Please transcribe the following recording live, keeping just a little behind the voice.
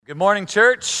Good morning,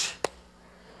 church.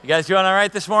 You guys doing all right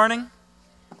this morning?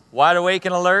 Wide awake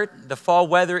and alert. The fall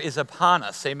weather is upon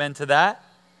us. Amen to that.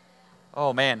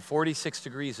 Oh man, 46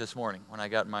 degrees this morning when I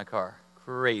got in my car.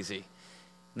 Crazy. And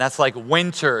that's like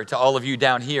winter to all of you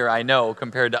down here, I know,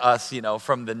 compared to us,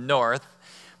 from the north.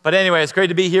 But anyway, it's great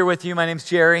to be here with you. My name's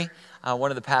Jerry,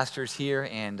 one of the pastors here.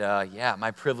 And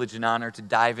my privilege and honor to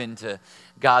dive into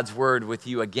God's word with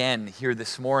you again here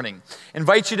this morning. I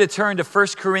invite you to turn to 1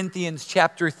 Corinthians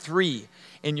chapter 3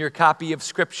 in your copy of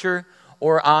Scripture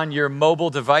or on your mobile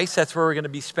device. That's where we're going to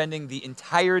be spending the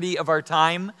entirety of our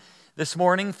time this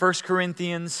morning, 1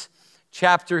 Corinthians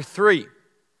chapter 3.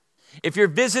 If you're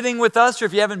visiting with us or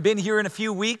if you haven't been here in a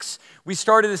few weeks, we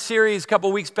started a series a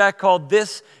couple weeks back called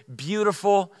This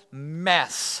Beautiful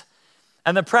Mess.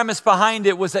 And the premise behind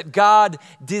it was that God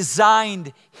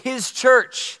designed His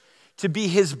church to be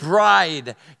His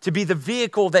bride, to be the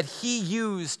vehicle that He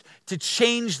used to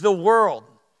change the world.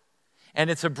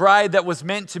 And it's a bride that was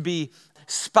meant to be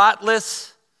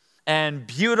spotless and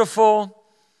beautiful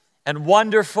and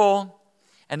wonderful.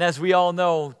 And as we all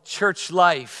know, church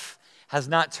life has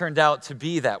not turned out to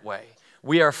be that way.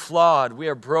 We are flawed. We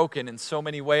are broken in so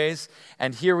many ways.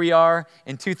 And here we are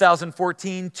in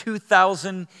 2014,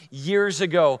 2,000 years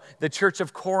ago, the church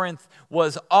of Corinth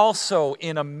was also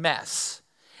in a mess.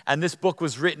 And this book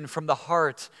was written from the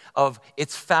heart of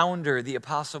its founder, the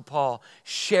Apostle Paul,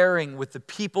 sharing with the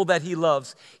people that he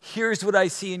loves, here's what I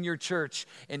see in your church,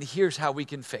 and here's how we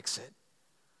can fix it.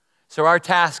 So our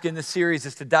task in this series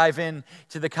is to dive in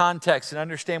to the context and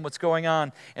understand what's going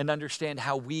on and understand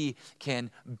how we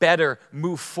can better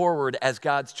move forward as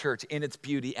God's church in its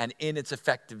beauty and in its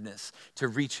effectiveness to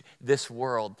reach this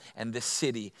world and this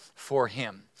city for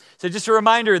Him. So just a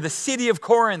reminder, the city of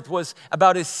Corinth was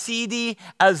about as seedy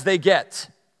as they get.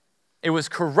 It was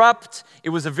corrupt.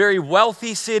 It was a very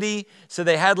wealthy city, so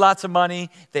they had lots of money,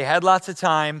 they had lots of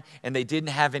time, and they didn't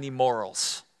have any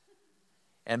morals.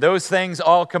 And those things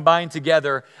all combined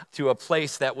together to a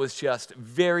place that was just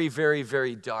very, very,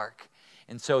 very dark.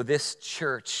 And so this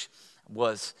church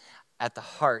was at the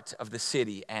heart of the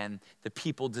city, and the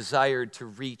people desired to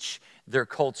reach their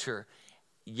culture,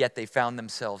 yet they found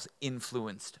themselves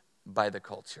influenced by the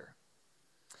culture.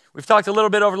 We've talked a little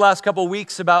bit over the last couple of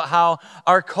weeks about how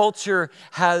our culture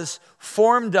has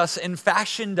formed us and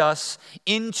fashioned us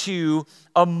into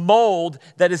a mold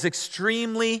that is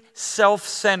extremely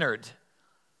self-centered.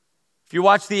 If you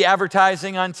watch the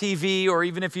advertising on TV, or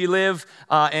even if you live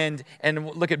and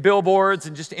look at billboards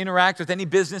and just interact with any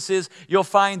businesses, you'll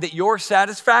find that your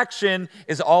satisfaction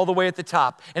is all the way at the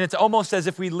top. And it's almost as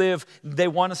if they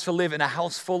want us to live in a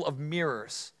house full of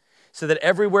mirrors, so that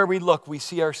everywhere we look, we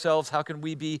see ourselves, how can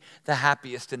we be the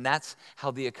happiest? And that's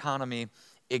how the economy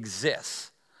exists.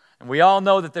 And we all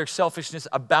know that there's selfishness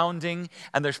abounding,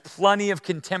 and there's plenty of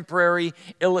contemporary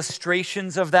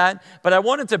illustrations of that. But I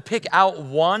wanted to pick out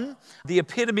one, the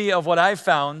epitome of what I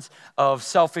found of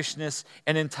selfishness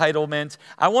and entitlement.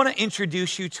 I want to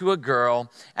introduce you to a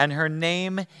girl, and her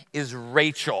name is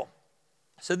Rachel.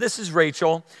 So this is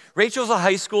Rachel. Rachel's a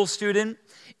high school student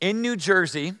in New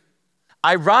Jersey,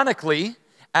 ironically,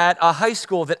 at a high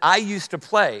school that I used to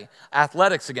play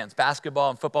athletics against,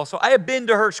 basketball and football. So I have been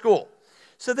to her school.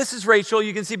 So this is Rachel.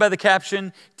 You can see by the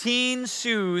caption, teen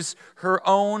sues her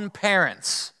own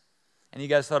parents. Any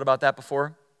of you guys thought about that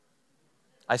before?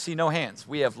 I see no hands.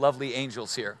 We have lovely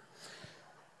angels here.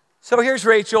 So here's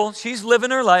Rachel. She's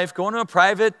living her life, going to a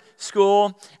private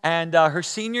school, and her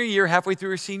senior year, halfway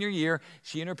through her senior year,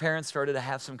 she and her parents started to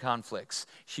have some conflicts.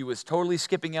 She was totally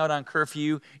skipping out on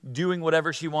curfew, doing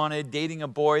whatever she wanted, dating a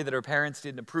boy that her parents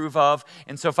didn't approve of.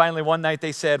 And so finally one night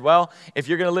they said, well, if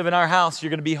you're going to live in our house,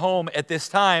 you're going to be home at this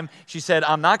time. She said,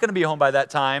 I'm not going to be home by that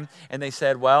time. And they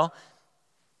said, well,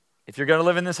 if you're going to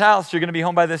live in this house, you're going to be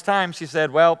home by this time. She said,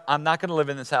 well, I'm not going to live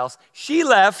in this house. She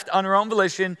left on her own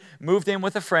volition, moved in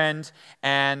with a friend,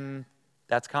 and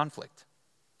that's conflict.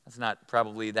 That's not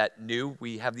probably that new.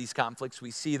 We have these conflicts. We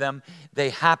see them.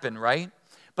 They happen, right?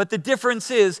 But the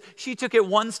difference is she took it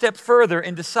one step further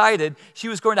and decided she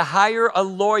was going to hire a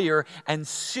lawyer and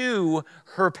sue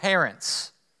her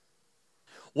parents.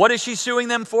 What is she suing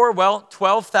them for? Well,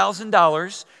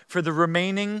 $12,000 for the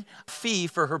remaining fee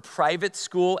for her private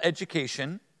school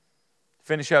education,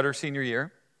 finish out her senior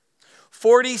year.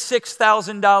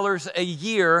 $46,000 a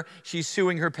year she's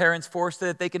suing her parents for so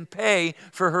that they can pay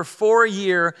for her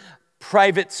 4-year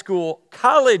private school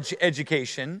college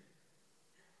education.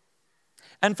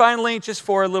 And finally, just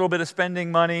for a little bit of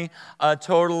spending money, a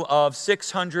total of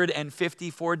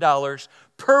 $654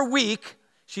 per week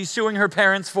she's suing her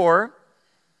parents for.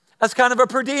 That's kind of a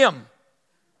per diem.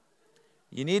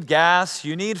 You need gas,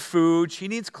 you need food, she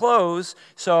needs clothes,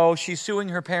 so she's suing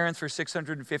her parents for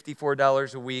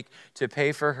 $654 a week to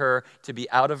pay for her to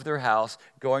be out of their house,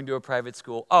 going to a private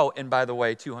school. Oh, and by the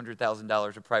way,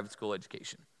 $200,000 of private school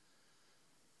education.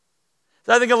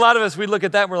 So I think a lot of us, we look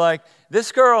at that and we're like,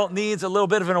 this girl needs a little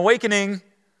bit of an awakening,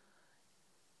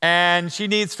 and she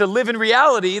needs to live in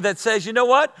reality that says, you know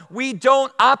what? We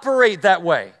don't operate that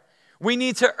way. We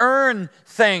need to earn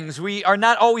things. We are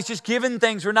not always just given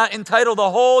things. We're not entitled.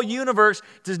 The whole universe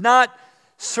does not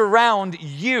surround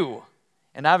you.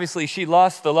 And obviously, she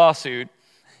lost the lawsuit,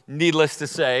 needless to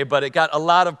say, but it got a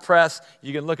lot of press.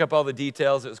 You can look up all the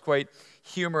details. It was quite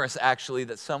humorous, actually,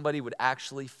 that somebody would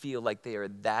actually feel like they are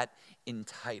that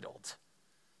entitled.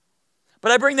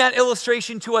 But I bring that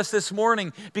illustration to us this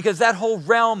morning because that whole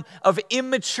realm of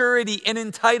immaturity and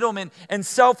entitlement and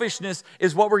selfishness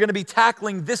is what we're going to be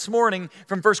tackling this morning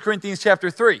from 1 Corinthians chapter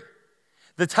 3.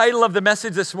 The title of the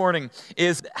message this morning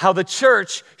is How the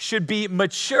Church Should Be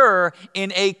Mature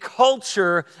in a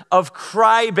Culture of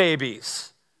Crybabies.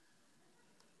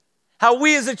 How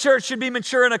we as a church should be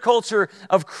mature in a culture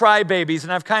of crybabies.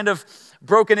 And I've kind of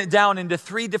broken it down into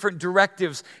 3 different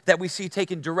directives that we see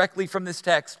taken directly from this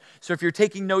text. So if you're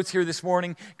taking notes here this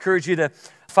morning, I encourage you to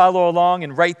follow along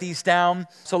and write these down.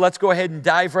 So let's go ahead and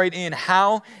dive right in.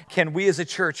 How can we as a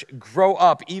church grow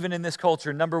up even in this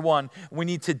culture? Number 1, we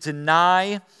need to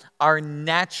deny our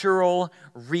natural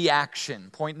reaction.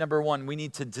 Point number 1, we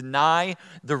need to deny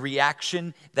the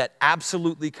reaction that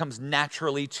absolutely comes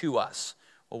naturally to us.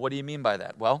 Well, what do you mean by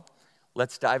that? Well,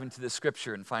 let's dive into the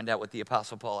scripture and find out what the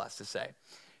Apostle Paul has to say.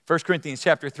 1 Corinthians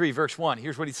chapter 3, verse 1,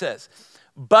 here's what he says.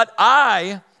 But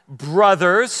I,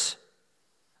 brothers,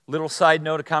 little side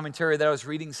note, a commentary that I was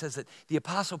reading says that the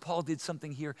Apostle Paul did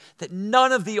something here that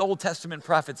none of the Old Testament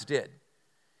prophets did.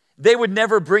 They would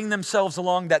never bring themselves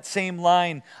along that same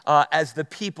line as the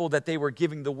people that they were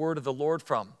giving the word of the Lord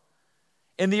from.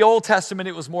 In the Old Testament,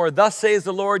 it was more, thus says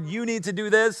the Lord, you need to do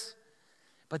this.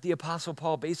 But the Apostle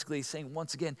Paul basically is saying,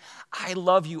 once again, I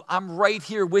love you. I'm right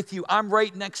here with you. I'm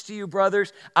right next to you,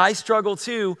 brothers. I struggle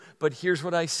too, but here's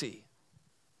what I see.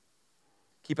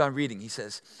 Keep on reading. He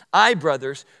says, I,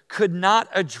 brothers, could not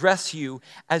address you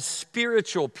as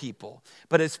spiritual people,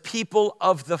 but as people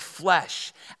of the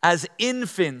flesh, as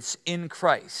infants in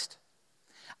Christ.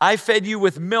 I fed you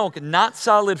with milk, not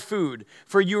solid food,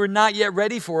 for you are not yet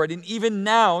ready for it, and even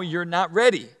now you're not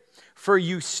ready, for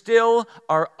you still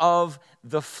are of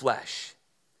the flesh.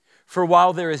 For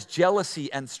while there is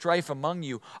jealousy and strife among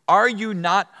you, are you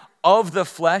not of the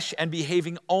flesh and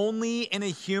behaving only in a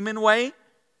human way?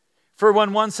 For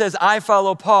when one says, I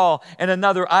follow Paul, and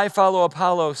another, I follow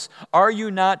Apollos, are you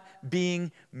not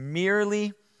being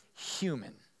merely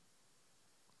human?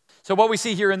 So what we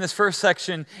see here in this first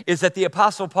section is that the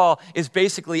Apostle Paul is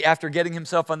basically, after getting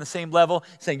himself on the same level,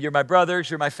 saying, you're my brothers,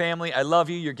 you're my family, I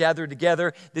love you, you're gathered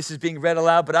together, this is being read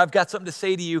aloud, but I've got something to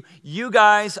say to you. You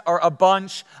guys are a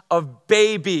bunch of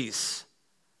babies.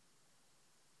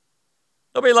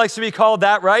 Nobody likes to be called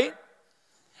that, right?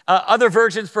 Other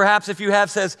versions, perhaps, if you have,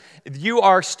 says, you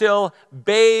are still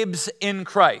babes in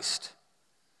Christ,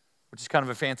 which is kind of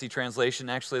a fancy translation.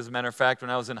 Actually, as a matter of fact, when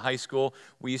I was in high school,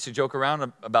 we used to joke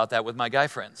around about that with my guy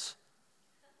friends.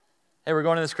 Hey, we're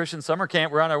going to this Christian summer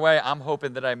camp. We're on our way. I'm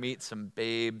hoping that I meet some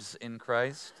babes in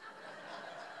Christ.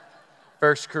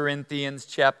 1 Corinthians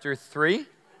chapter 3.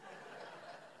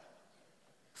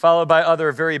 Followed by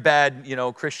other very bad,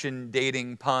 Christian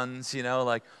dating puns,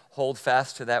 like hold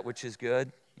fast to that which is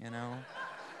good,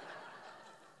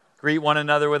 Greet one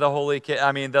another with a holy kiss.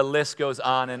 I mean, the list goes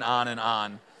on and on and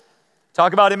on.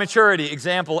 Talk about immaturity,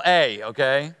 example A,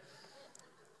 okay?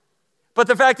 But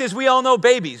the fact is, we all know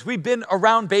babies. We've been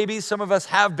around babies. Some of us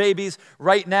have babies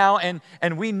right now,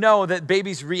 and we know that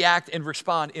babies react and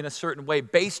respond in a certain way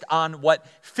based on what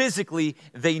physically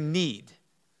they need.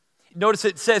 Notice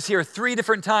it says here 3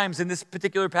 different times in this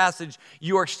particular passage,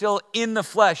 you are still in the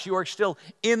flesh. You are still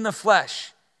in the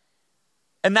flesh.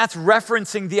 And that's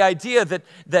referencing the idea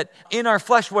that in our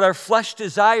flesh, what our flesh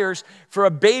desires for a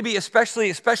baby,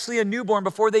 especially a newborn,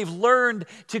 before they've learned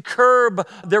to curb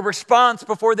their response,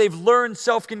 before they've learned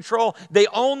self-control, they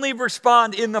only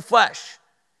respond in the flesh.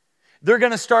 They're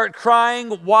going to start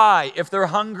crying. Why? If they're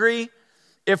hungry,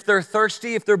 if they're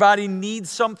thirsty, if their body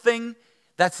needs something,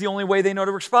 that's the only way they know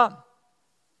to respond.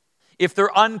 If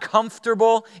they're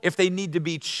uncomfortable, if they need to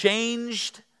be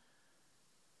changed,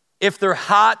 if they're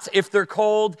hot, if they're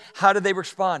cold, how do they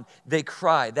respond? They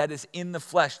cry. That is in the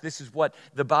flesh. This is what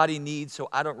the body needs, so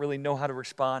I don't really know how to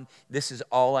respond. This is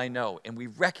all I know. And we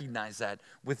recognize that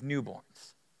with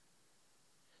newborns.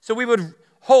 So we would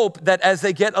hope that as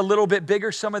they get a little bit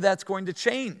bigger, some of that's going to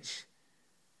change.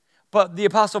 But the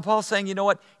Apostle Paul's saying, you know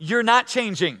what? You're not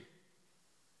changing.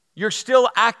 You're still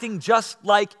acting just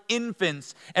like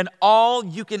infants, and all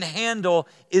you can handle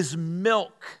is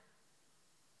milk.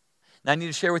 Now, I need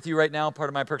to share with you right now part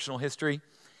of my personal history.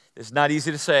 It's not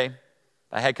easy to say.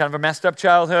 I had kind of a messed up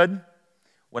childhood.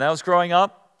 When I was growing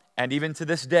up, and even to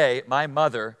this day, my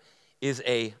mother is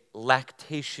a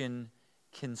lactation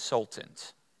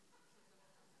consultant.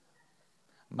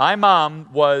 My mom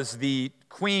was the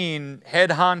queen, head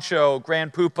honcho,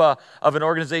 grand pupa of an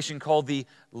organization called the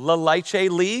La Leche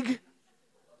League,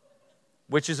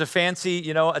 which is a fancy,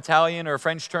 Italian or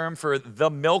French term for the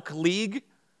Milk League.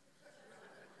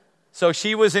 So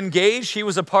she was engaged. She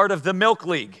was a part of the Milk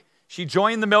League. She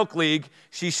joined the Milk League.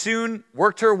 She soon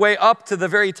worked her way up to the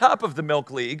very top of the Milk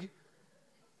League.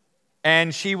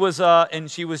 And she was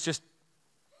just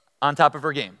on top of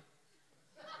her game.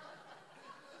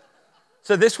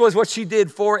 So this was what she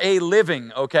did for a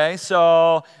living, okay?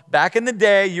 So back in the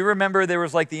day, you remember there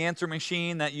was like the answer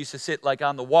machine that used to sit like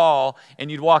on the wall, and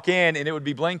you'd walk in and it would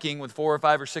be blinking with 4 or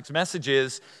 5 or 6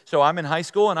 messages. So I'm in high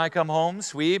school and I come home,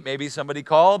 sweet, maybe somebody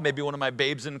called, maybe one of my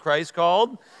babes in Christ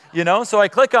called, So I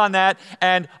click on that,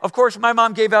 and of course my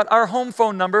mom gave out our home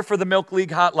phone number for the Milk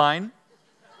League hotline.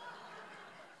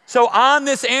 So on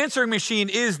this answering machine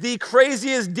is the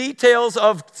craziest details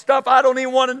of stuff I don't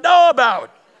even want to know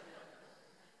about.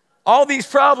 All these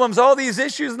problems, all these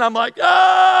issues, and I'm like,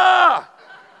 a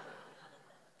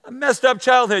messed up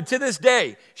childhood. To this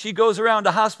day, she goes around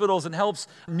to hospitals and helps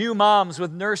new moms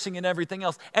with nursing and everything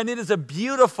else. And it is a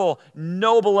beautiful,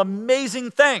 noble,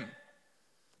 amazing thing.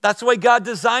 That's the way God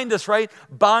designed us, right?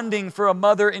 Bonding for a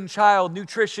mother and child,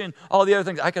 nutrition, all the other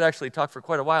things. I could actually talk for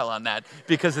quite a while on that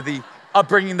because of the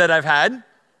upbringing that I've had.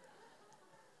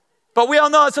 But we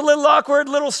all know it's a little awkward,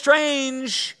 a little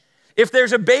strange if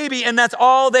there's a baby and that's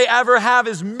all they ever have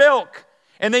is milk,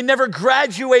 and they never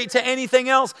graduate to anything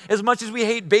else. As much as we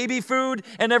hate baby food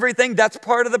and everything, that's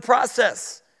part of the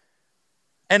process.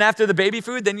 And after the baby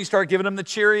food, then you start giving them the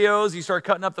Cheerios, you start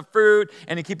cutting up the fruit,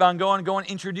 and you keep on going,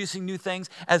 introducing new things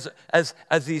as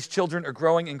these children are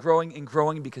growing and growing and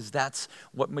growing, because that's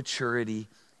what maturity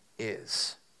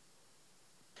is.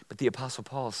 But the Apostle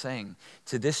Paul is saying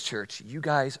to this church, you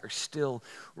guys are still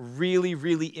really,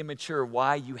 really immature.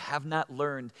 Why? You have not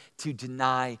learned to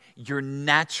deny your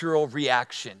natural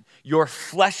reaction, your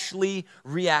fleshly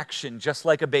reaction, just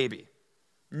like a baby.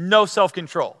 No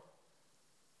self-control.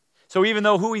 So even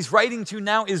though who he's writing to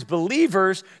now is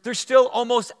believers, they're still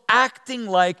almost acting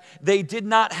like they did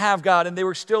not have God and they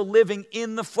were still living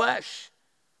in the flesh.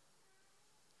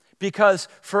 Because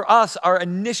for us, our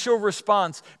initial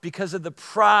response, because of the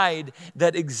pride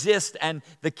that exists and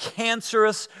the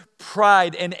cancerous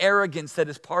pride and arrogance that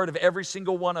is part of every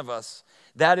single one of us,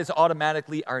 that is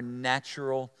automatically our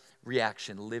natural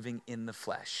reaction, living in the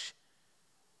flesh.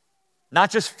 Not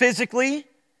just physically,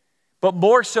 but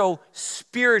more so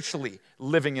spiritually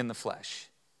living in the flesh.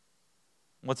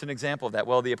 What's an example of that?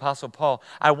 Well, the Apostle Paul,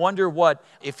 I wonder what,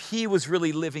 if he was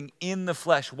really living in the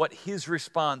flesh, what his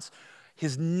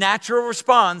natural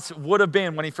response would have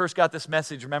been when he first got this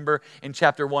message. Remember in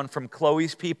chapter 1 from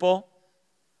Chloe's people,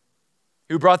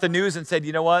 who brought the news and said,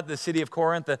 you know what, the city of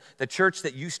Corinth, the church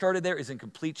that you started there is in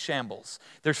complete shambles.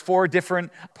 There's 4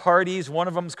 different parties. One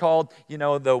of them's called,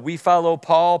 the We Follow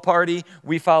Paul party.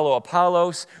 We follow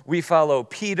Apollos. We follow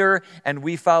Peter. And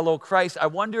we follow Christ. I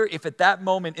wonder if at that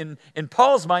moment in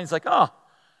Paul's mind, he's like,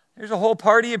 there's a whole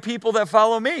party of people that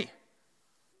follow me.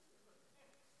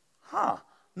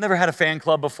 Never had a fan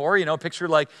club before, picture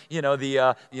like,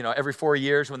 every 4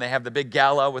 years when they have the big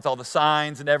gala with all the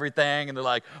signs and everything, and they're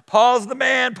like, Paul's the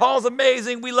man, Paul's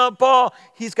amazing, we love Paul.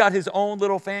 He's got his own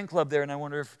little fan club there, and I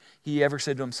wonder if he ever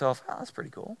said to himself, that's pretty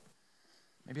cool.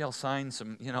 Maybe I'll sign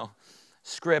some,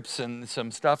 scripts and some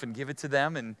stuff and give it to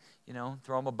them and,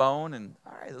 throw them a bone, and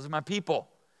all right, those are my people.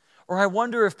 Or I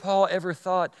wonder if Paul ever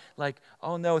thought like,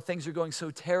 oh no, things are going so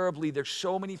terribly. There's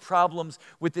so many problems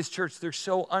with this church. They're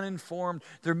so uninformed.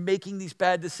 They're making these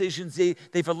bad decisions.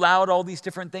 They've allowed all these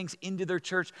different things into their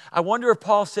church. I wonder if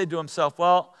Paul said to himself,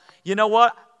 well, you know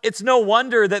what? It's no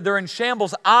wonder that they're in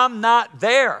shambles. I'm not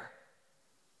there.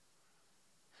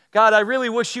 God, I really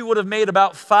wish you would have made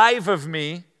about 5 of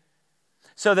me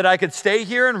so that I could stay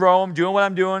here in Rome doing what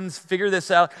I'm doing, figure this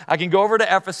out. I can go over to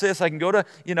Ephesus. I can go to,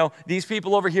 these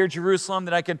people over here, Jerusalem.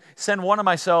 Then I can send one of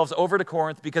myself over to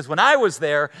Corinth, because when I was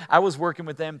there, I was working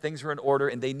with them. Things were in order,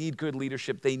 and they need good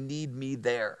leadership. They need me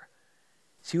there.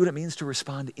 See what it means to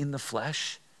respond in the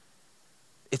flesh?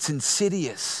 It's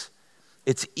insidious.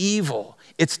 It's evil.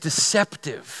 It's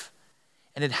deceptive.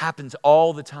 And it happens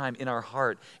all the time in our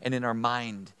heart and in our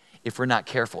mind if we're not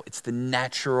careful. It's the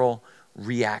natural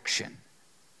reaction.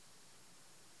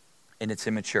 and it's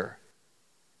immature.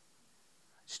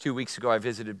 Just 2 weeks ago, I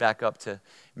visited back up to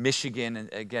Michigan.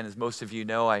 And again, as most of you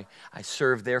know, I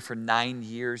served there for 9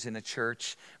 years in a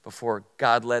church before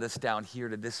God led us down here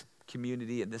to this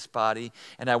community and this body.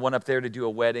 And I went up there to do a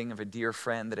wedding of a dear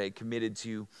friend that I had committed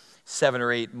to 7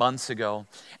 or 8 months ago.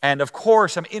 And of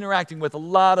course, I'm interacting with a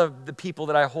lot of the people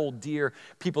that I hold dear,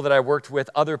 people that I worked with,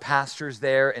 other pastors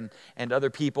there and other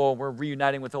people. We're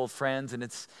reuniting with old friends, and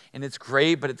it's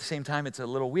great, but at the same time, it's a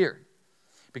little weird.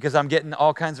 Because I'm getting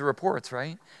all kinds of reports,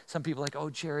 right? Some people are like, oh,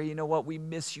 Jerry, you know what? We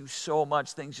miss you so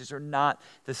much. Things just are not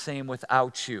the same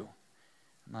without you.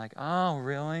 I'm like, oh,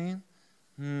 really?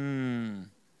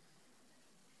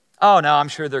 Oh, no, I'm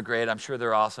sure they're great. I'm sure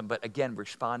they're awesome. But again,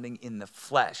 responding in the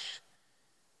flesh.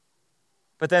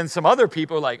 But then some other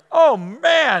people are like, oh,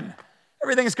 man,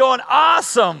 everything's going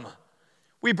awesome.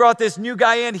 We brought this new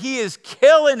guy in. He is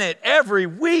killing it every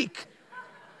week.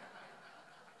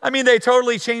 I mean, they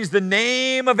totally changed the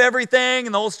name of everything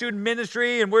and the whole student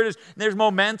ministry, and there's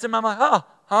momentum. I'm like,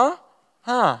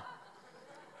 oh,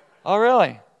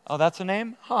 really? Oh, that's a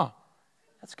name?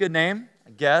 That's a good name, I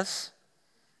guess.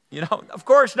 You know, of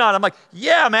course not. I'm like,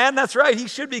 yeah, man, that's right. He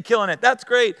should be killing it. That's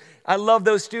great. I love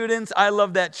those students. I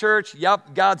love that church.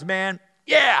 Yep, God's man.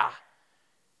 Yeah.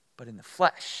 But in the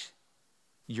flesh,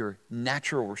 your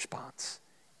natural response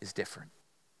is different.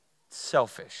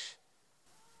 Selfish.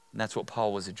 And that's what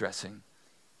Paul was addressing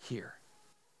here.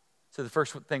 So the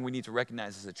first thing we need to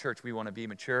recognize as a church, we want to be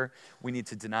mature. We need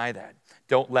to deny that.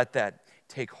 Don't let that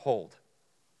take hold.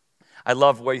 I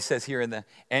love what he says here in the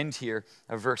end here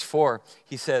of verse 4.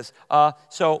 He says,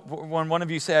 so when one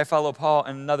of you say, I follow Paul,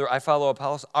 and another, I follow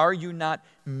Apollos, are you not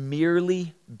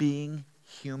merely being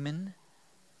human?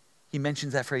 He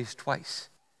mentions that phrase twice.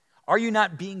 Are you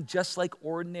not being just like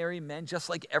ordinary men, just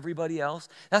like everybody else?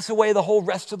 That's the way the whole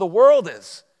rest of the world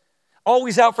is.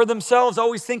 Always out for themselves,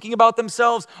 always thinking about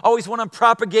themselves, always want to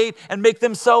propagate and make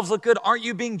themselves look good. Aren't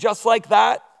you being just like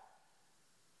that?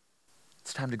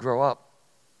 It's time to grow up.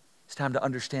 It's time to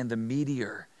understand the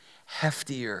meatier,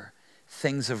 heftier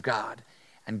things of God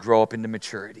and grow up into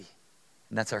maturity.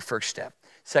 And that's our first step.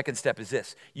 Second step is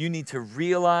this. You need to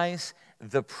realize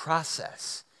the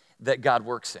process that God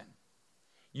works in.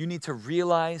 You need to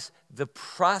realize the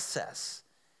process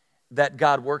that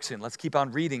God works in. Let's keep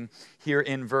on reading here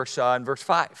in verse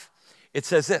 5. It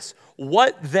says this,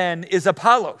 what then is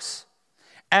Apollos?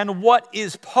 And what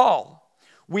is Paul?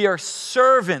 We are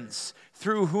servants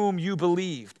through whom you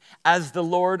believed, as the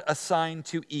Lord assigned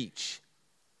to each.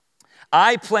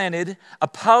 I planted,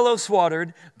 Apollos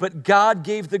watered, but God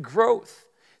gave the growth.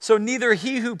 So neither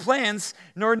he who plants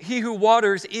nor he who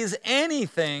waters is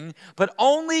anything, but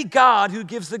only God who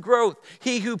gives the growth.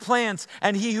 He who plants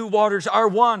and he who waters are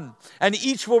one, and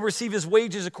each will receive his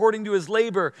wages according to his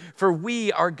labor. For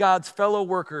we are God's fellow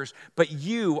workers, but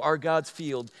you are God's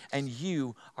field, and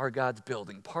you are God's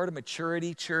building. Part of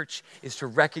maturity, church, is to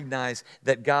recognize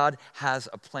that God has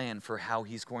a plan for how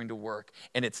he's going to work,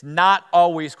 and it's not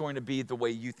always going to be the way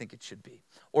you think it should be,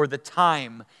 or the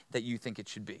time that you think it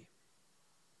should be.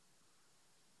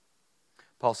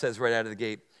 Paul says right out of the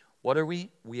gate, what are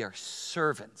we? We are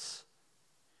servants.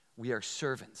 We are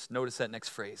servants. Notice that next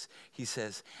phrase. He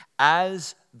says,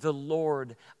 as the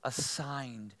Lord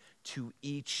assigned to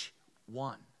each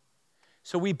one.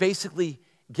 So we basically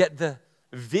get the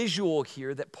visual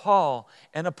here that Paul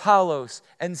and Apollos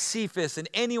and Cephas and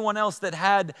anyone else that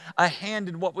had a hand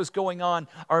in what was going on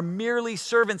are merely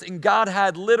servants, and God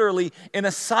had literally an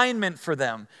assignment for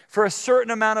them for a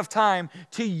certain amount of time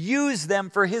to use them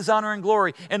for his honor and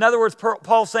glory. In other words,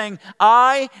 Paul's saying,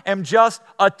 I am just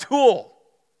a tool.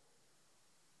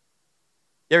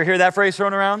 You ever hear that phrase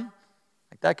thrown around?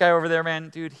 Like that guy over there, man,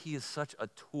 dude, he is such a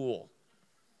tool.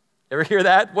 Ever hear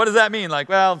that? What does that mean? Like,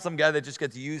 well, some guy that just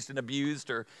gets used and abused,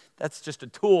 or that's just a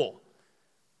tool.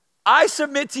 I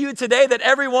submit to you today that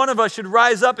every one of us should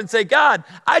rise up and say, God,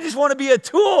 I just want to be a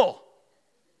tool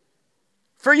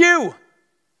for you.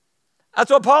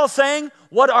 That's what Paul's saying.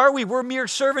 What are we? We're mere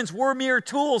servants. We're mere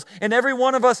tools. And every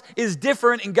one of us is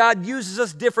different, and God uses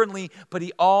us differently, but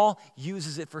he all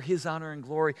uses it for his honor and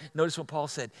glory. Notice what Paul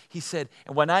said. He said,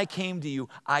 and when I came to you,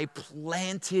 I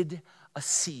planted a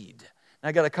seed.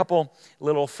 I got a couple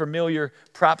little familiar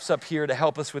props up here to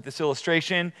help us with this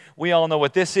illustration. We all know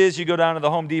what this is. You go down to the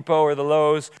Home Depot or the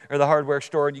Lowe's or the hardware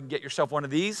store and you can get yourself one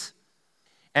of these.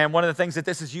 And one of the things that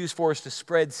this is used for is to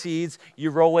spread seeds.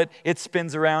 You roll it, it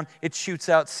spins around, it shoots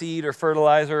out seed or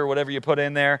fertilizer or whatever you put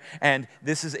in there. And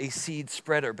this is a seed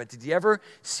spreader. But did you ever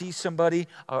see somebody,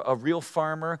 a real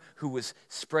farmer, who was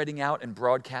spreading out and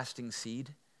broadcasting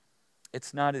seed?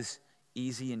 It's not as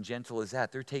easy and gentle as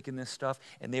that. They're taking this stuff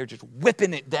and they're just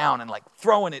whipping it down and like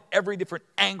throwing it every different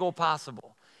angle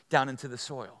possible down into the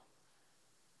soil.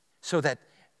 So that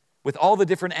with all the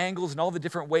different angles and all the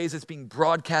different ways it's being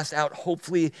broadcast out,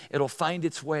 hopefully it'll find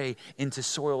its way into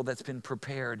soil that's been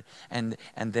prepared, and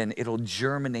then it'll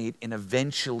germinate, and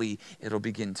eventually it'll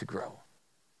begin to grow.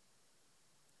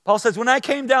 Paul says, when I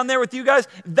came down there with you guys,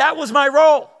 that was my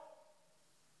role.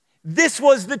 This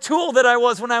was the tool that I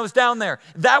was when I was down there.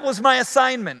 That was my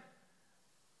assignment.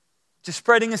 Just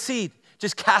spreading a seed,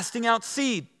 just casting out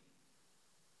seed.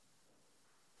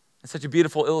 It's such a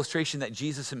beautiful illustration that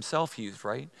Jesus himself used,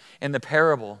 right? In the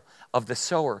parable of the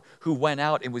sower who went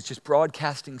out and was just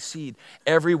broadcasting seed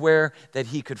everywhere that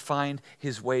he could find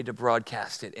his way to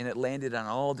broadcast it. And it landed on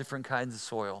all different kinds of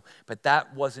soil. But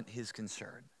that wasn't his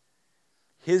concern.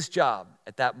 His job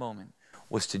at that moment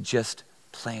was to just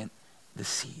plant the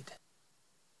seed.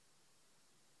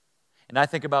 And I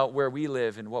think about where we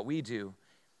live and what we do.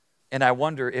 And I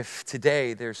wonder if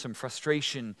today there's some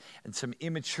frustration and some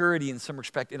immaturity in some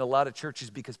respect in a lot of churches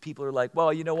because people are like,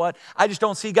 well, you know what? I just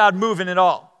don't see God moving at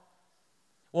all.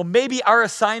 Well, maybe our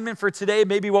assignment for today,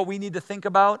 maybe what we need to think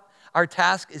about, our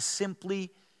task is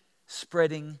simply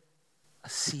spreading a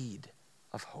seed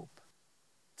of hope.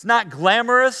 It's not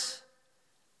glamorous.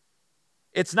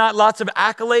 It's not lots of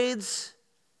accolades.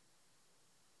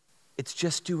 It's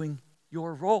just doing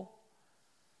your role.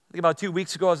 I think about 2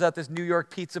 weeks ago, I was at this New York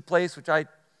pizza place, which I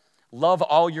love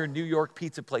all your New York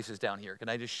pizza places down here. Can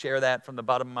I just share that from the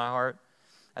bottom of my heart?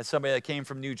 As somebody that came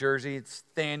from New Jersey, it's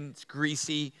thin, it's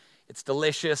greasy, it's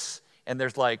delicious, and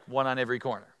there's like one on every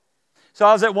corner. So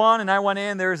I was at one, and I went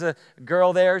in. There's a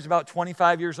girl there who's about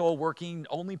 25 years old, working,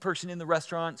 only person in the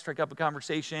restaurant, struck up a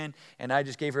conversation, and I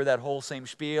just gave her that whole same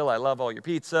spiel. I love all your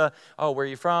pizza. Oh, where are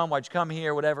you from? Why'd you come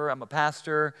here? Whatever. I'm a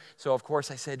pastor. So, of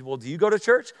course, I said, well, do you go to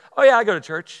church? Oh, yeah, I go to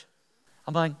church.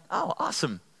 I'm like, oh,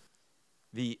 awesome.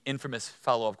 The infamous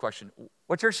follow-up question,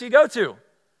 what church do you go to?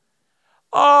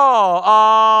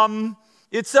 Oh,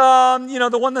 it's,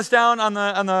 the one that's down on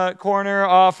the corner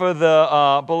off of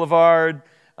the boulevard,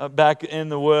 back in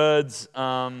the woods.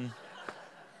 And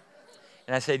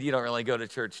I said, you don't really go to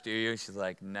church, do you? She's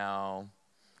like, no.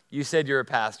 You said you're a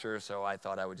pastor, so I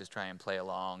thought I would just try and play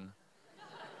along.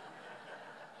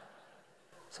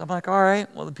 So I'm like, all right.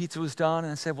 Well, the pizza was done,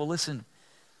 and I said, well, listen,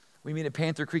 we meet at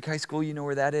Panther Creek High School. You know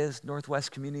where that is,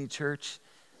 Northwest Community Church.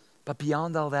 But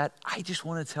beyond all that, I just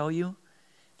want to tell you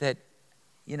that,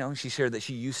 she shared that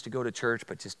she used to go to church,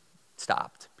 but just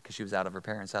stopped because she was out of her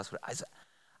parents' house.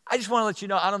 I just want to let you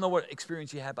know, I don't know what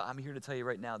experience you had, but I'm here to tell you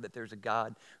right now that there's a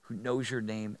God who knows your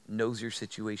name, knows your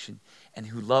situation, and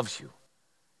who loves you.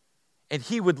 And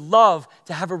he would love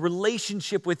to have a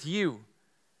relationship with you.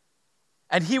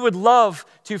 And he would love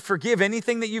to forgive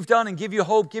anything that you've done and give you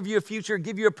hope, give you a future,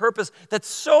 give you a purpose that's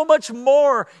so much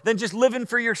more than just living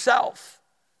for yourself.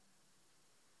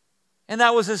 And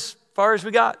that was as far as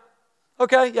we got.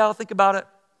 Okay, yeah, I'll think about it.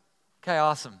 Okay,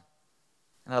 awesome.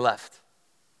 And I left.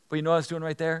 But you know what I was doing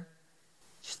right there?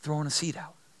 Just throwing a seed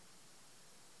out.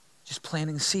 Just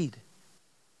planting a seed.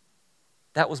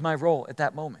 That was my role at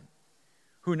that moment.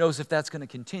 Who knows if that's going to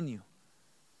continue?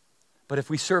 But if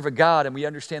we serve a God and we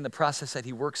understand the process that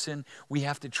he works in, we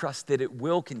have to trust that it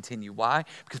will continue. Why?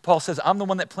 Because Paul says, I'm the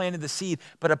one that planted the seed,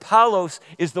 but Apollos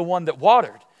is the one that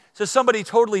watered. So somebody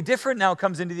totally different now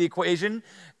comes into the equation.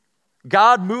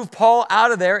 God moved Paul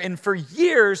out of there, and for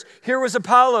years, here was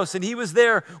Apollos, and he was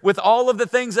there with all of the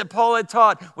things that Paul had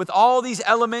taught, with all these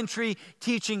elementary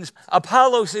teachings.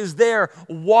 Apollos is there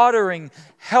watering,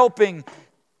 helping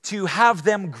to have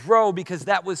them grow because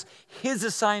that was his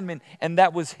assignment, and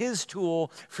that was his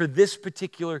tool for this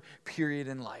particular period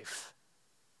in life.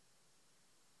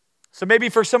 So maybe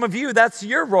for some of you, that's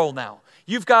your role now.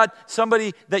 You've got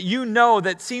somebody that you know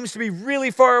that seems to be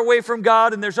really far away from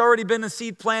God, and there's already been a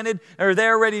seed planted, or they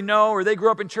already know, or they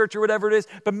grew up in church or whatever it is.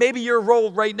 But maybe your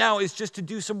role right now is just to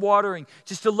do some watering,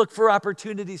 just to look for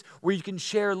opportunities where you can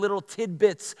share little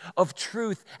tidbits of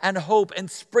truth and hope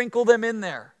and sprinkle them in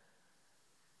there.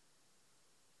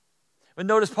 But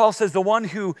notice Paul says the one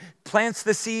who plants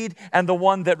the seed and the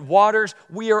one that waters,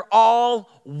 we are all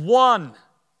one.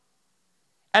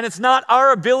 And it's not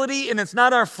our ability, and it's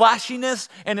not our flashiness,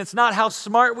 and it's not how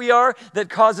smart we are that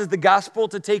causes the gospel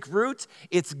to take root.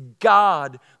 It's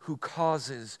God who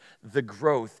causes the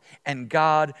growth, and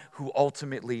God who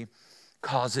ultimately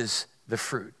causes the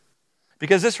fruit.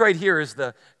 Because this right here is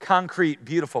the concrete,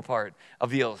 beautiful part of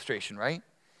the illustration, right?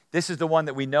 This is the one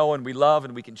that we know and we love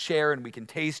and we can share and we can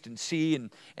taste and see,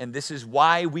 and this is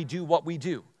why we do what we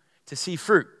do, to see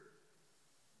fruit.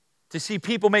 to see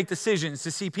people make decisions,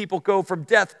 to see people go from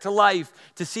death to life,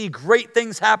 to see great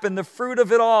things happen, the fruit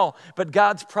of it all. But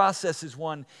God's process is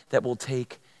one that will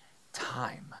take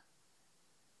time.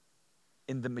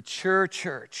 And the mature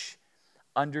church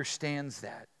understands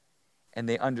that, and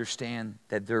they understand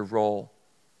that their role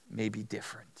may be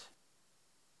different.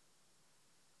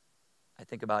 I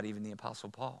think about even the Apostle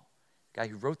Paul, the guy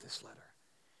who wrote this letter.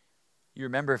 You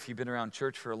remember, if you've been around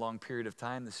church for a long period of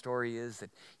time, the story is that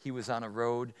he was on a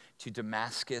road to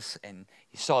Damascus and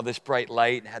he saw this bright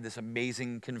light and had this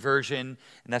amazing conversion,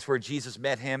 and that's where Jesus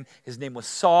met him. His name was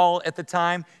Saul at the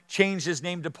time, changed his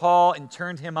name to Paul and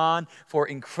turned him on for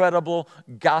incredible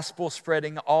gospel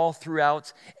spreading all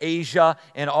throughout Asia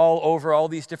and all over all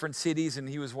these different cities, and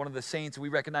he was one of the saints. We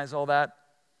recognize all that.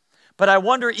 But I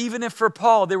wonder, even if for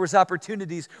Paul there was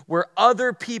opportunities where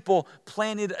other people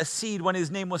planted a seed when his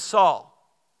name was Saul.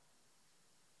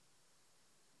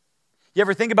 You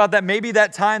ever think about that? Maybe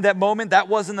that time, that moment, that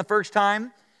wasn't the first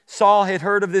time Saul had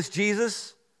heard of this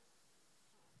Jesus.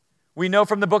 We know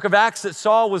from the book of Acts that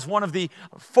Saul was one of the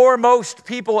foremost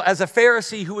people as a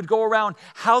Pharisee who would go around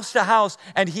house to house,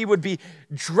 and he would be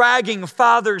dragging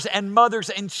fathers and mothers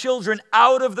and children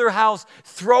out of their house,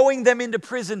 throwing them into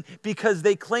prison because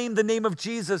they claimed the name of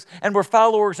Jesus and were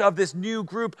followers of this new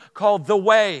group called the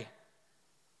Way.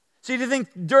 So you think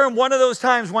during one of those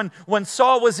times when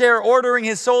Saul was there ordering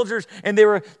his soldiers and they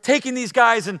were taking these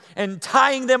guys and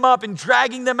tying them up and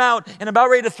dragging them out and about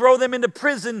ready to throw them into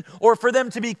prison or for them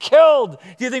to be killed,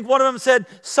 do you think one of them said,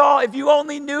 Saul, if you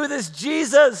only knew this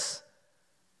Jesus,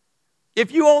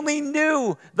 if you only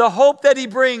knew the hope that he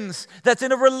brings, that's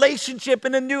in a relationship,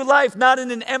 in a new life, not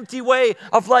in an empty way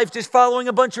of life, just following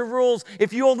a bunch of rules.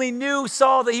 If you only knew,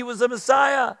 Saul, that he was the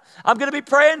Messiah, I'm going to be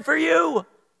praying for you.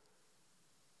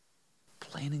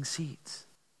 Planting seeds,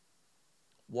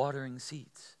 watering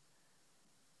seeds.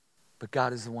 But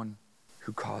God is the one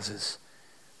who causes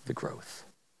the growth.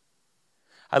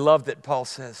 I love that Paul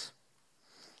says,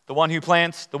 the one who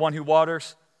plants, the one who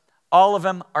waters, all of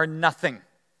them are nothing.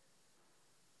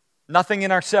 Nothing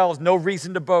in ourselves, no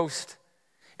reason to boast.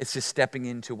 It's just stepping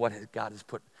into what God has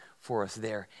put for us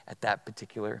there at that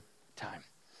particular time.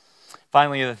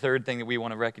 Finally, the third thing that we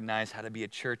want to recognize how to be a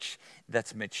church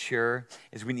that's mature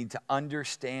is we need to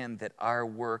understand that our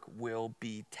work will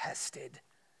be tested.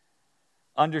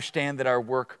 Understand that our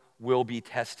work will be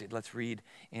tested. Let's read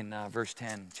in verse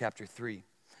 10, chapter 3.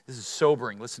 This is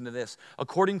sobering. Listen to this.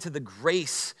 According to the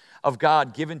grace of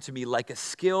God given to me, like a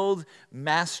skilled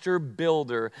master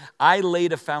builder, I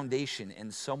laid a foundation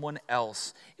and someone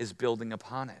else is building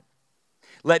upon it.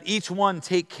 Let each one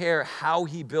take care how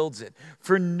he builds it.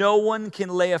 For no one can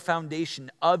lay a foundation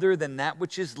other than that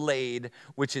which is laid,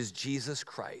 which is Jesus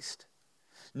Christ.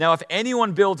 Now, if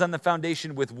anyone builds on the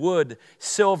foundation with wood,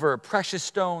 silver, precious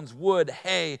stones, wood,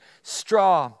 hay,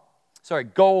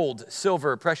 gold,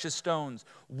 silver, precious stones,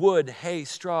 wood, hay,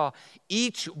 straw,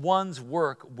 each one's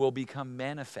work will become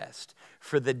manifest,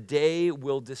 for the day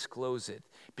will disclose it,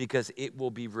 because it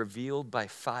will be revealed by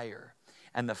fire.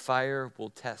 And the fire will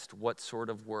test what sort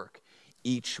of work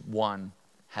each one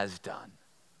has done.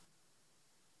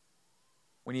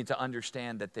 We need to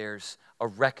understand that there's a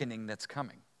reckoning that's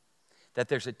coming, that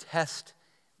there's a test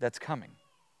that's coming.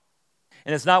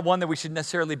 And it's not one that we should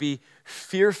necessarily be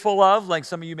fearful of, like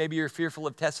some of you maybe you're fearful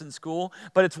of tests in school,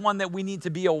 but it's one that we need to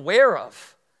be aware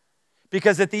of.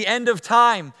 Because at the end of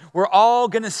time, we're all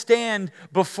going to stand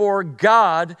before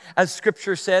God, as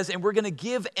Scripture says, and we're going to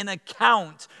give an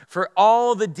account for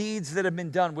all the deeds that have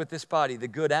been done with this body, the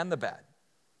good and the bad.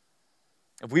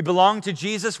 If we belong to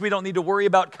Jesus, we don't need to worry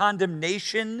about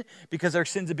condemnation because our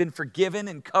sins have been forgiven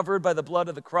and covered by the blood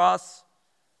of the cross.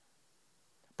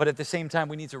 But at the same time,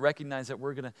 we need to recognize that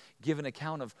we're going to give an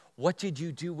account of what did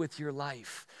you do with your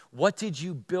life? What did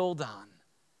you build on?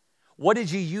 What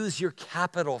did you use your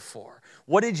capital for?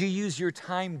 What did you use your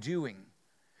time doing?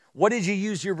 What did you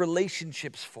use your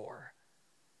relationships for?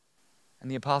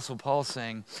 And the Apostle Paul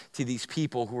saying to these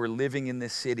people who are living in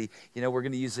this city, we're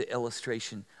going to use the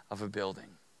illustration of a building.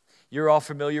 You're all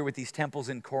familiar with these temples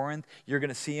in Corinth. You're going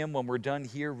to see them when we're done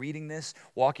here reading this,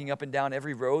 walking up and down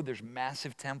every road. There's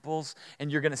massive temples,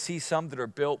 and you're going to see some that are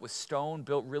built with stone,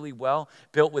 built really well,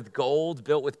 built with gold,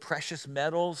 built with precious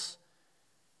metals.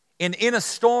 And in a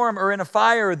storm or in a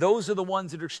fire, those are the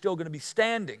ones that are still going to be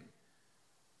standing.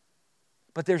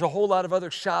 But there's a whole lot of other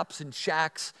shops and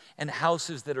shacks and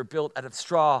houses that are built out of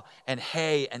straw and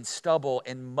hay and stubble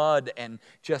and mud and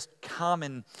just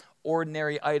common,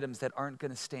 ordinary items that aren't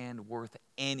going to stand worth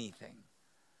anything.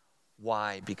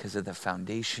 Why? Because of the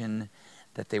foundation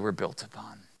that they were built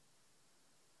upon.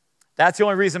 That's the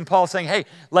only reason Paul's saying, hey,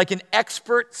 like an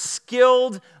expert,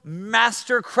 skilled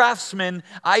master craftsman,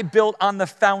 I built on the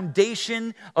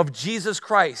foundation of Jesus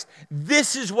Christ.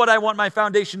 This is what I want my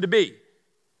foundation to be.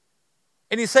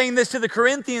 And he's saying this to the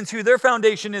Corinthians, who their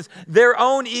foundation is their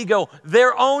own ego,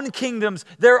 their own kingdoms,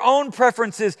 their own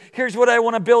preferences. Here's what I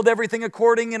want to build everything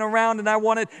according and around, and I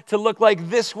want it to look like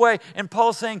this way. And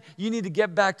Paul's saying, you need to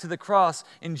get back to the cross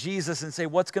in Jesus and say,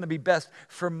 what's going to be best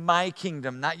for my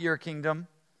kingdom, not your kingdom?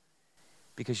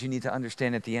 Because you need to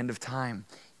understand at the end of time,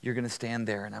 you're going to stand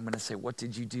there, and I'm going to say, what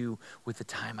did you do with the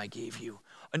time I gave you?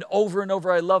 And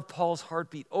over, I love Paul's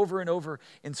heartbeat. Over and over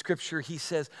in Scripture, he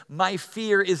says, my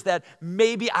fear is that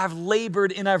maybe I've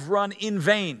labored and I've run in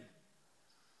vain.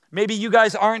 Maybe you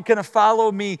guys aren't going to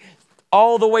follow me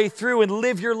all the way through and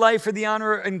live your life for the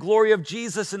honor and glory of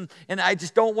Jesus, and I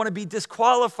just don't want to be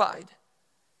disqualified.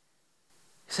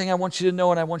 He's saying, I want you to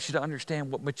know and I want you to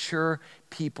understand what mature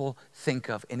people think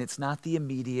of. And it's not the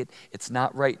immediate, it's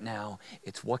not right now.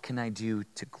 It's what can I do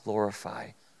to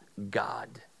glorify God.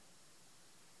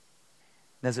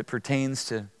 And as it pertains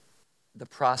to the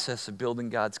process of building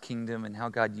God's kingdom and how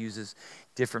God uses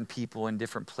different people in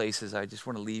different places, I just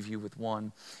want to leave you with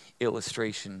one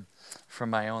illustration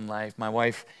from my own life. My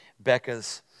wife,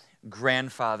 Becca's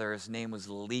grandfather, his name was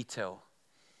Lito.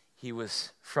 He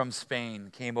was from Spain,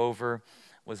 came over,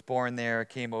 was born there,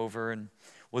 came over, and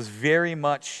was very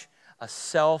much a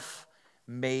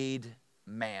self-made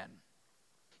man.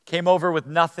 Came over with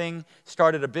nothing,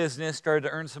 started a business, started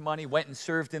to earn some money, went and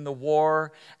served in the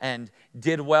war and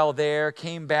did well there,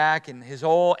 came back, and his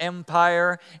whole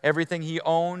empire, everything he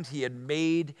owned, he had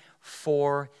made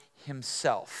for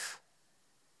himself.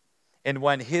 And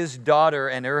when his daughter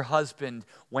and her husband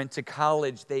went to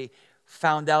college, they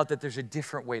found out that there's a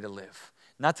different way to live.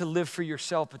 Not to live for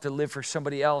yourself, but to live for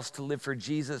somebody else, to live for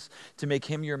Jesus, to make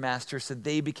him your master. So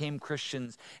they became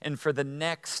Christians. And for the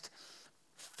next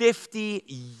 50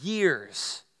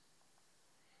 years,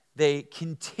 they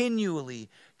continually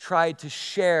tried to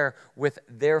share with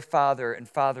their father and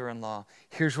father-in-law,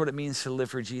 here's what it means to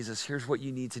live for Jesus. Here's what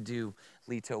you need to do,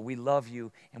 Lito. We love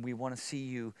you, and we want to see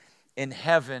you in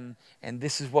heaven, and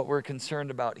this is what we're concerned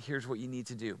about. Here's what you need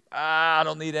to do. I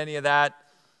don't need any of that.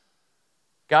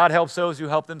 God helps those who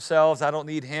help themselves. I don't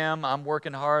need him. I'm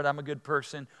working hard. I'm a good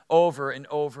person. Over and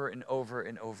over and over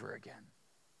and over again.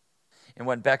 And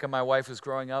when Becca, my wife, was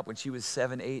growing up, when she was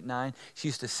 7, 8, 9, she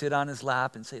used to sit on his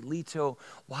lap and say, Lito,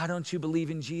 why don't you believe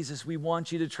in Jesus? We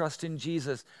want you to trust in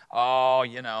Jesus. Oh,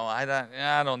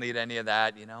 I don't need any of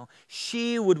that,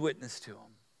 She would witness to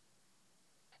him.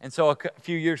 And so a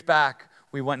few years back,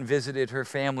 we went and visited her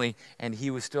family, and he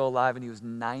was still alive, and he was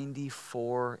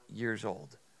 94 years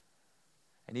old.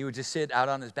 And he would just sit out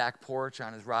on his back porch,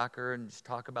 on his rocker, and just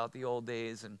talk about the old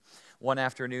days. And one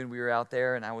afternoon, we were out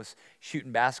there, and I was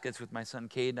shooting baskets with my son,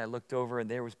 Cade, and I looked over,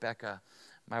 and there was Becca,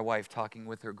 my wife, talking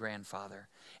with her grandfather.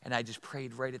 And I just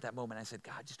prayed right at that moment. I said,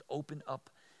 God, just open up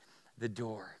the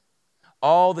door.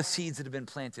 All the seeds that have been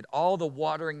planted, all the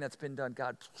watering that's been done,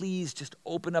 God, please just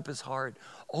open up his heart,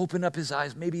 open up his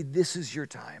eyes. Maybe this is your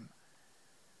time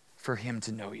for him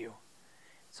to know you.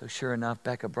 So sure enough,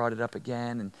 Becca brought it up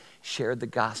again and shared the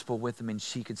gospel with him, and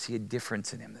she could see a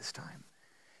difference in him this time.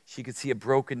 She could see a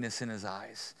brokenness in his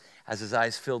eyes as his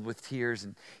eyes filled with tears,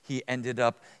 and he ended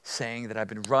up saying that I've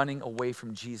been running away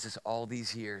from Jesus all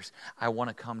these years. I want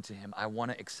to come to him. I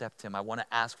want to accept him. I want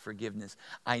to ask forgiveness.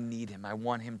 I need him. I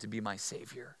want him to be my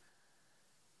Savior.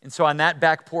 And so on that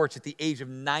back porch at the age of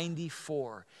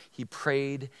 94, he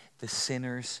prayed the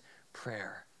sinner's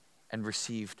prayer and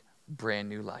received brand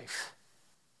new life.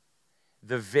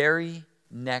 The very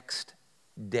next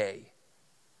day,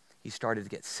 he started to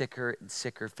get sicker and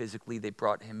sicker physically. They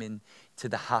brought him in to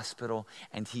the hospital,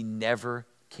 and he never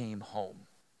came home.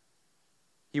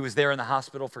 He was there in the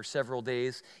hospital for several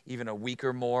days, even a week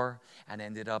or more, and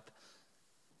ended up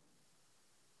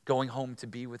going home to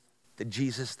be with the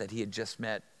Jesus that he had just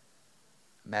met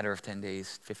a matter of 10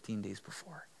 days, 15 days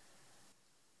before.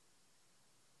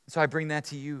 So I bring that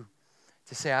to you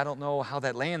to say, I don't know how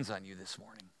that lands on you this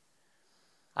morning.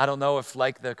 I don't know if,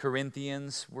 like the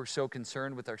Corinthians, we're so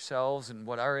concerned with ourselves and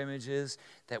what our image is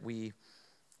that we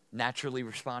naturally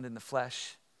respond in the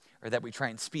flesh, or that we try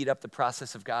and speed up the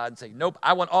process of God and say, nope,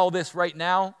 I want all this right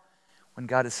now, when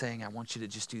God is saying, I want you to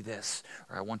just do this,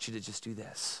 or I want you to just do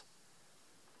this.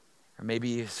 Or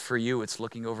maybe for you, it's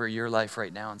looking over your life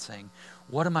right now and saying,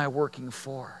 what am I working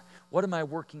for? What am I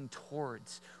working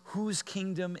towards? Whose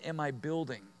kingdom am I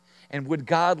building? And would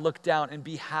God look down and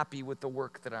be happy with the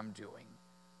work that I'm doing?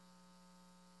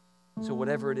 So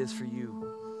whatever it is for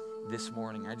you this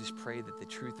morning, I just pray that the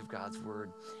truth of God's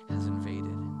word has invaded.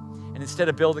 And And instead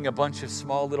of building a bunch of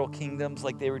small little kingdoms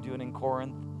like they were doing in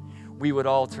Corinth, we would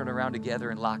all turn around together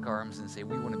and lock arms and say,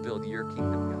 we want to build your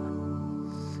kingdom,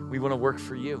 God. We want to work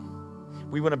for you.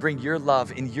 We want to bring your love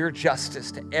and your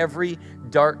justice to every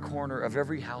dark corner of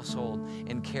every household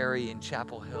in Cary and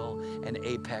Chapel Hill and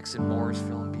Apex and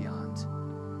Mooresville and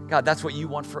beyond. God, that's what you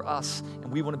want for us,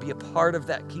 and we want to be a part of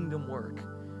that kingdom work.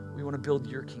 We want to build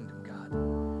your kingdom,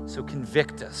 God. So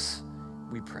convict us,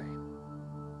 we pray.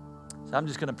 So I'm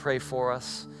just going to pray for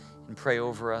us and pray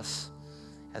over us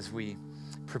as we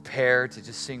prepare to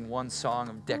just sing one song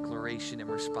of declaration and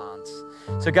response.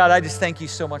 So God, I just thank you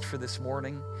so much for this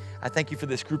morning. I thank you for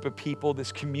this group of people,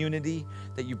 this community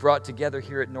that you brought together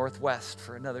here at Northwest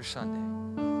for another Sunday.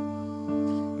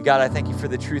 And God, I thank you for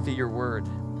the truth of your word.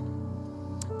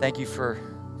 Thank you for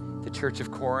the church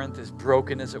of Corinth, as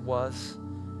broken as it was,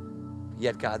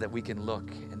 yet God, that we can look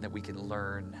and that we can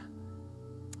learn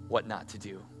what not to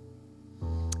do.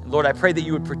 And Lord, I pray that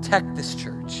you would protect this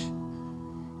church.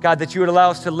 God, that you would allow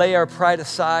us to lay our pride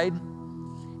aside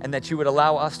and that you would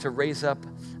allow us to raise up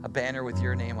a banner with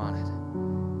your name on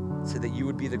it so that you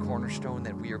would be the cornerstone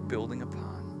that we are building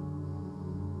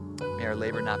upon. May our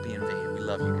labor not be in vain. We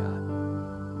love you, God.